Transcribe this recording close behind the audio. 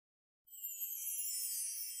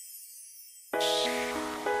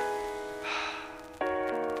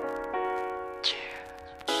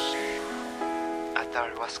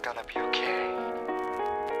just gonna be okay.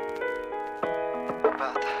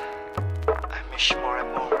 But I miss you more and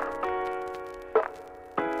more,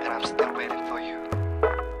 and I'm still waiting for you.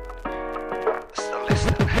 So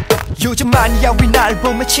listen. 요즘 많이 야위 날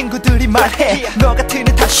보면 친구들이 말해 너 같은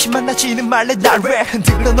애 다시 만나지는 말래 날 왜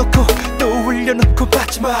흔들어 놓고 또 올려놓고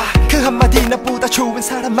빠지마 그 한마디 나보다 좋은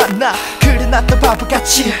사람 만나 그래 나 또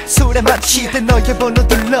바보같이 술에 마치듯 너의 번호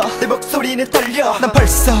눌러 내 목소리는 떨려 난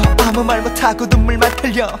벌써 아무 말 못하고 눈물만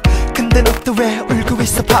흘려 근데 너 또 왜 울고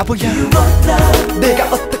있어 바보야 내가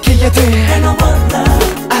어떻게 해야 돼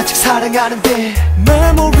아직 사랑하는데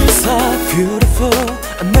Memories are beautiful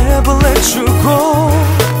I never let you go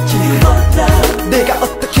내가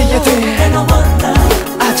어떻게 해야 돼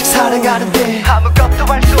아직 사랑하는데 아무것도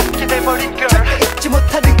할 수 없게 돼버린 girl 전혀 잊지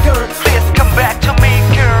못하는 girl Please come back to me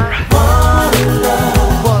girl. One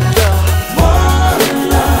love, One love one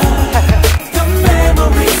love The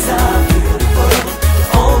memories are beautiful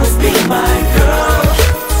Always be my girl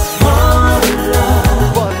One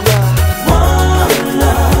love, One love one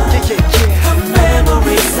love Yeah yeah yeah The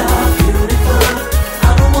memories are beautiful I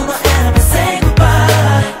don't wanna ever say goodbye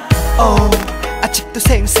아직도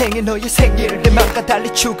생생해 너의 생일 내 맘과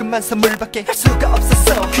달리 조금만 선물밖에 할 수가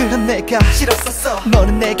없었어 그런 내가 싫었었어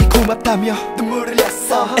너는 내게 고맙다며 눈물을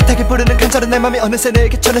흘렸어 애타게 부르는 간절한 내 맘이 어느새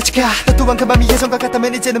내게 전해지가 너 또한 그 맘이 예전과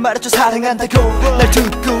같다면 이제는 말해줘 사랑한다고 날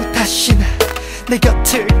두고 다시는 내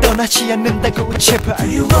곁을 떠나지 않는다고 제발 Do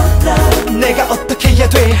you want love? 내가 어떻게 해야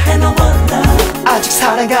돼 And I want love 아직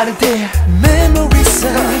사랑하는데 Memories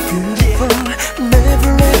are beautiful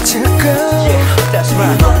Never let you go That's Do you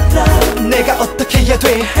right want love? 내가 어떻게 해야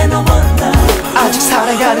돼 And I want love 아직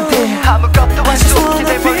사랑하는데 아무것도 할 수 없게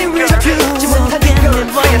돼버린 girl 잊지 못하는 girl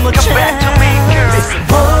Please come back to me girl.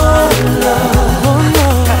 One love, one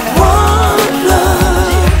love, one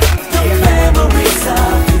love The memories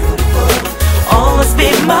are beautiful Always be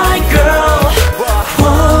my girl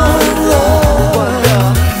One love,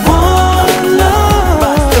 One love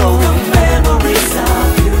one love The memories are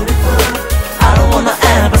beautiful I don't wanna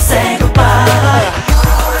ever say goodbye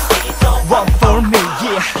One for me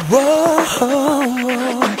yeah Whoa,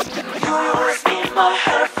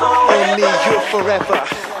 Only you forever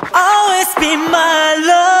always be my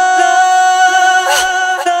love